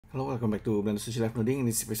Hello, welcome back to Blender Live Noding. In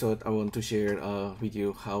this episode, I want to share with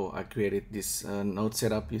you how I created this node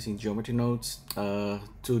setup using geometry nodes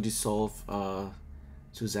to dissolve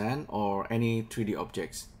Suzanne or any 3D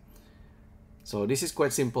objects. So this is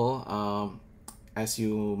quite simple. As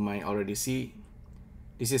you might already see,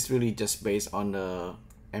 this is really just based on the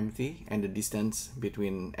empty and the distance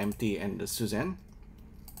between empty and the Suzanne.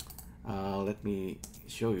 Let me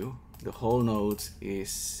show you. The whole node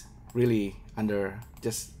is really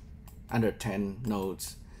just under 10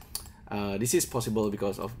 nodes. This is possible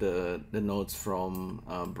because of the nodes from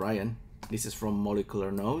Brian. This is from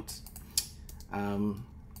Molecular Nodes.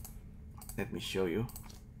 Let me show you.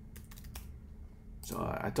 So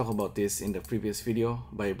I talked about this in the previous video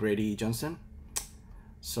by Brady Johnson.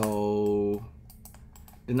 So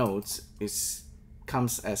the nodes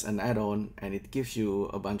comes as an add-on, and it gives you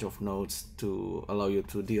a bunch of nodes to allow you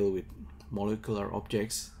to deal with molecular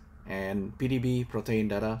objects and PDB protein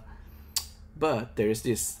data. But there is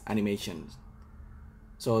this animation.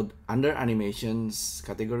 So under animations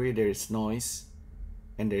category, there is noise,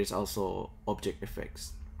 and there is also object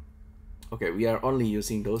effects. Okay, we are only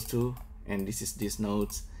using those two, and this is these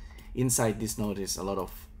nodes. Inside this node is a lot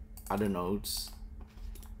of other nodes.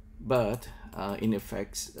 But in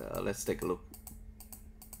effects, let's take a look.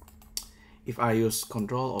 If I use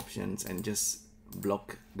control options and just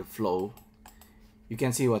block the flow, you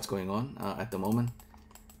can see what's going on at the moment.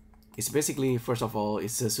 It's basically, first of all,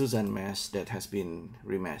 it's a Suzanne mesh that has been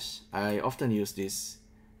remeshed. I often use this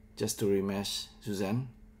just to remesh Suzanne,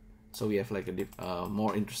 so we have like a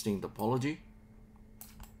more interesting topology.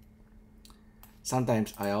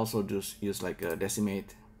 Sometimes I also use like a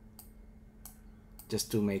decimate just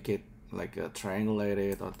to make it like a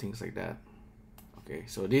triangulated or things like that. Okay,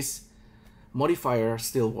 so this modifier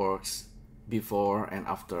still works before and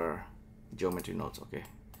after geometry nodes. Okay,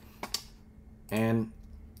 and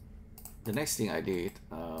the next thing I did,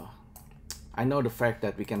 I know the fact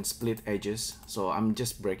that we can split edges, so I'm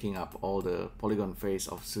just breaking up all the polygon face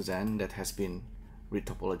of Suzanne that has been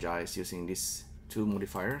retopologized using these two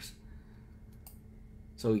modifiers.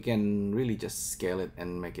 So we can really just scale it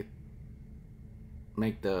and make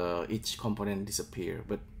each component disappear.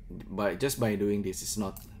 But just by doing this, it's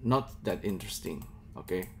not that interesting.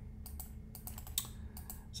 Okay.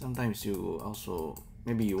 Sometimes you also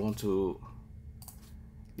maybe you want to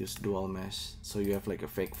use dual mesh, so you have like a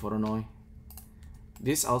fake Voronoi.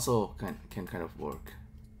 This also can kind of work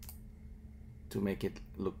to make it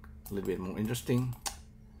look a little bit more interesting.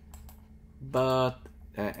 But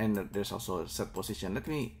and there's also a set position. Let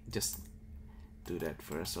me just do that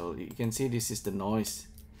first. So you can see this is the noise.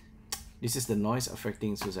 This is the noise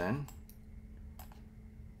affecting Suzanne,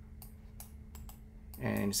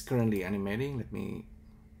 and it's currently animating.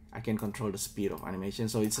 I can control the speed of animation,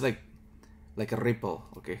 so it's like a ripple.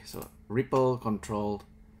 Okay, so ripple controlled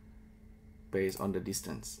based on the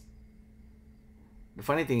distance. The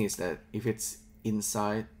funny thing is that if it's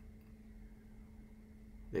inside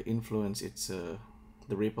the influence, it's the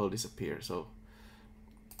ripple disappears. So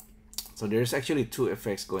there's actually two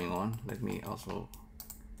effects going on. Let me also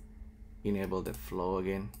enable that flow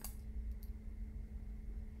again.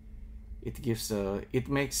 It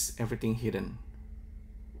makes everything hidden.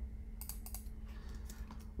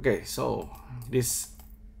 Okay, so this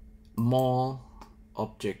MOL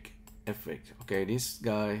object effect. Okay, this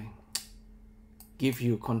guy give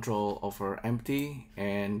you control over empty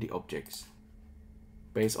and the objects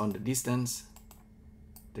based on the distance.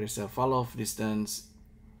 There's a fall-off distance.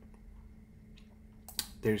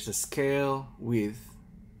 There's a scale, width,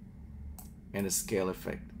 and a scale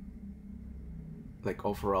effect, like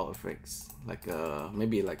overall effects, like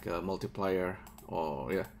maybe like a multiplier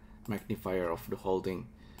or magnifier of the whole thing.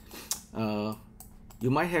 You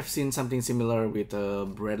might have seen something similar with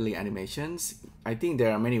Bradley animations. I think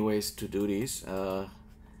there are many ways to do this,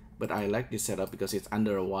 but I like this setup because it's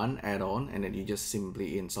under one add-on, and then you just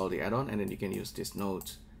simply install the add-on, and then you can use these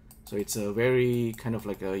nodes. So it's a very kind of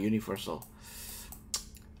like a universal.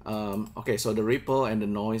 Okay, so the ripple and the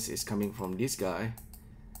noise is coming from this guy,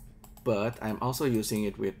 but I'm also using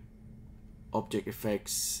it with object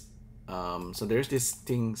effects. So there's these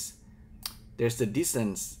things. There's the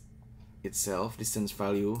distance itself, distance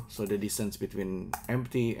value. So the distance between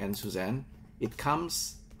empty and Suzanne, it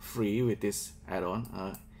comes free with this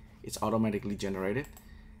add-on. It's automatically generated.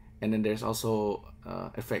 And then there's also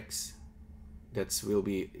effects that will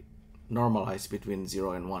be normalized between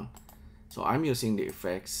 0 and 1. So I'm using the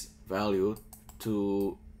effects value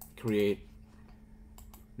to create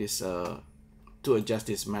this to adjust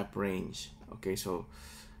this map range. Okay, so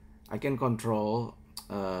I can control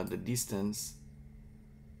the distance,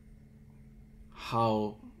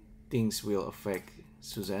 how things will affect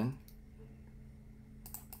Suzanne.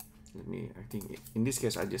 I think in this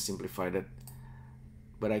case I just simplified it,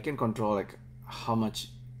 but I can control like how much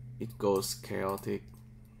it goes chaotic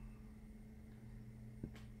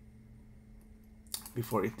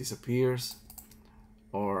before it disappears,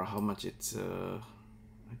 or how much it's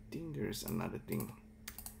I think there's another thing.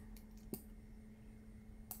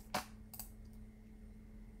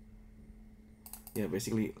 Yeah,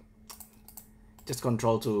 basically just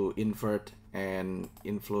control to invert and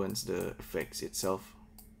influence the effects itself.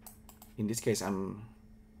 In this case I'm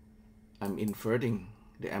inverting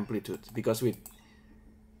the amplitude, because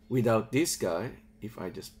without this guy, if I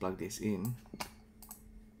just plug this in,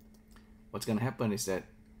 what's gonna happen is that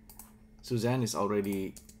Suzanne is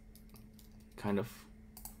already kind of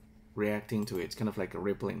reacting to it. It's kind of like a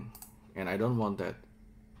rippling, and I don't want that.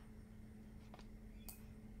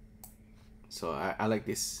 So I like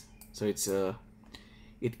this. So it's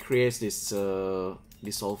it creates this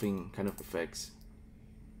dissolving kind of effects.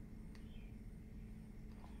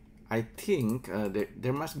 I think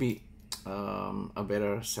there must be a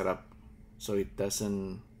better setup so it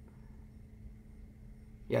doesn't.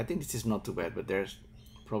 Yeah, I think this is not too bad, but there's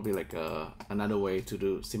probably like another way to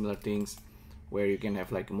do similar things where you can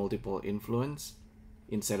have like multiple influence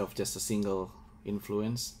instead of just a single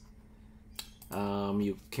influence.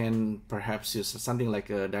 You can perhaps use something like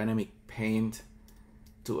a dynamic paint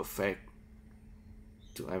to affect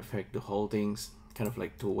the whole things, kind of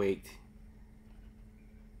like to wait,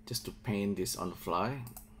 just to paint this on the fly.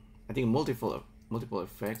 I think multiple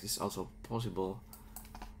effects is also possible.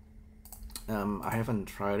 I haven't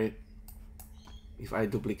tried it. If I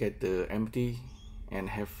duplicate the empty and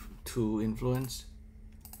have two influence,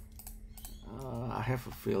 I have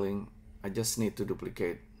a feeling I just need to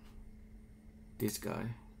duplicate this guy.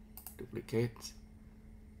 Duplicate.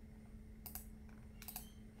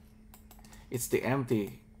 It's the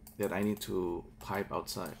empty that I need to pipe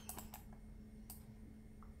outside.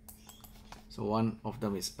 So one of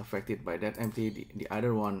them is affected by that empty, the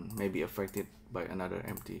other one may be affected by another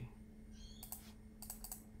empty.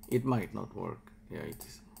 It might not work. Yeah, it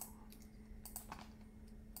is.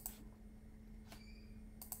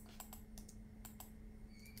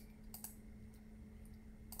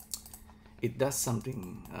 It does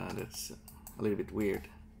something that's a little bit weird.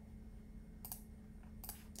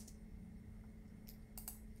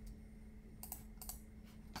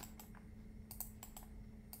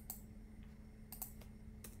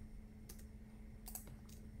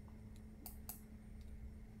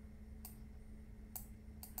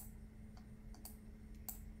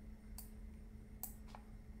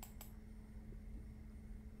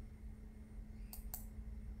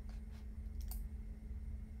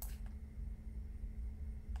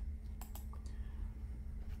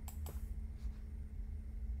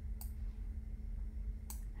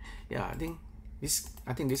 Yeah,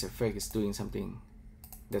 I think this effect is doing something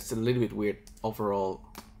that's a little bit weird overall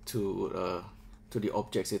to the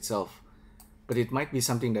objects itself, but it might be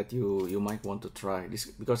something that you might want to try this,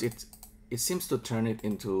 because it seems to turn it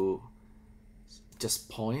into just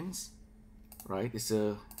points, right? It's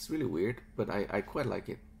really weird, but I quite like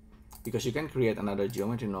it, because you can create another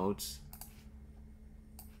geometry nodes,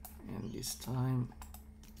 and this time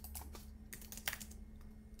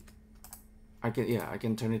I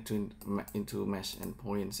can turn it into mesh and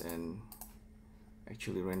points and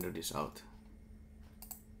actually render this out.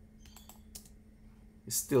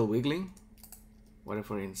 It's still wiggling,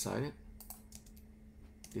 whatever inside it.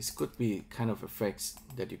 This could be kind of effects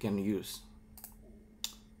that you can use.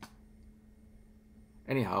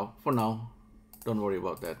 Anyhow, for now, don't worry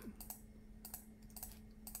about that.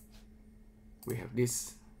 We have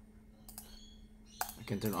this. I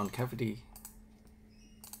can turn on cavity.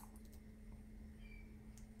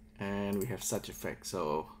 And we have such effect.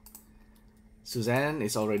 So Suzanne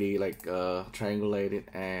is already like triangulated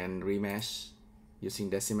and remesh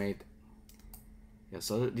using decimate. Yeah,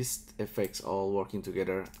 so these effects all working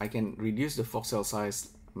together. I can reduce the voxel size,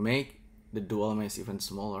 make the dual mesh even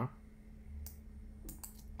smaller.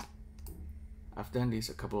 I've done this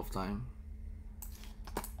a couple of times.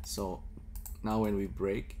 So now when we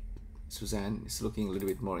break, Suzanne is looking a little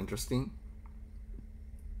bit more interesting.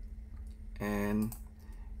 And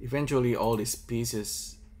eventually all these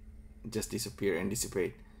pieces just disappear and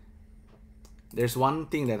dissipate. There's one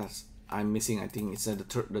thing that I'm missing. I think it's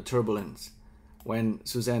the turbulence. When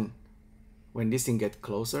this thing gets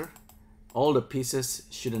closer, all the pieces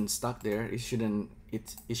shouldn't stuck there. It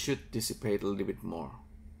should dissipate a little bit more.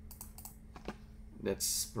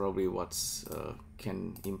 That's probably what's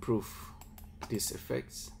can improve these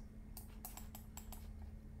effects.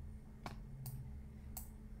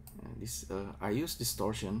 this I use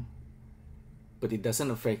distortion, but it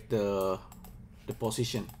doesn't affect the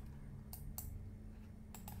position.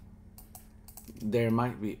 There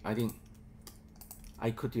might be, I think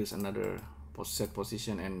I could use another set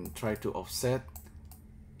position and try to offset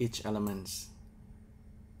each elements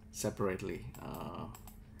separately.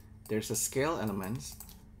 There's a scale elements,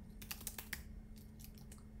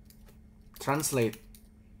 translate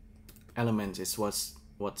elements is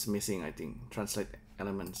what's missing, I think. Translate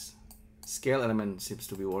elements, scale element seems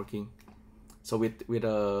to be working. So with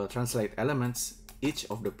translate elements, each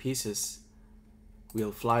of the pieces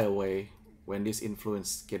will fly away when this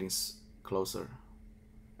influence getting closer.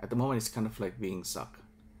 At the moment, it's kind of like being stuck.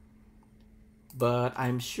 But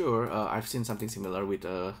I'm sure I've seen something similar with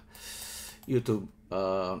YouTube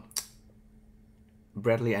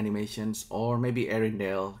Bradley animations, or maybe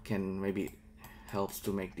Erindale can maybe helps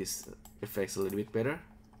to make these effects a little bit better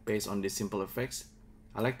based on these simple effects.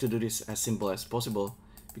 I like to do this as simple as possible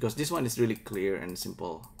because this one is really clear and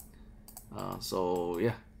simple. So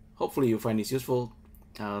yeah, hopefully you find this useful.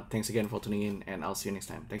 Thanks again for tuning in, and I'll see you next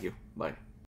time. Thank you. Bye.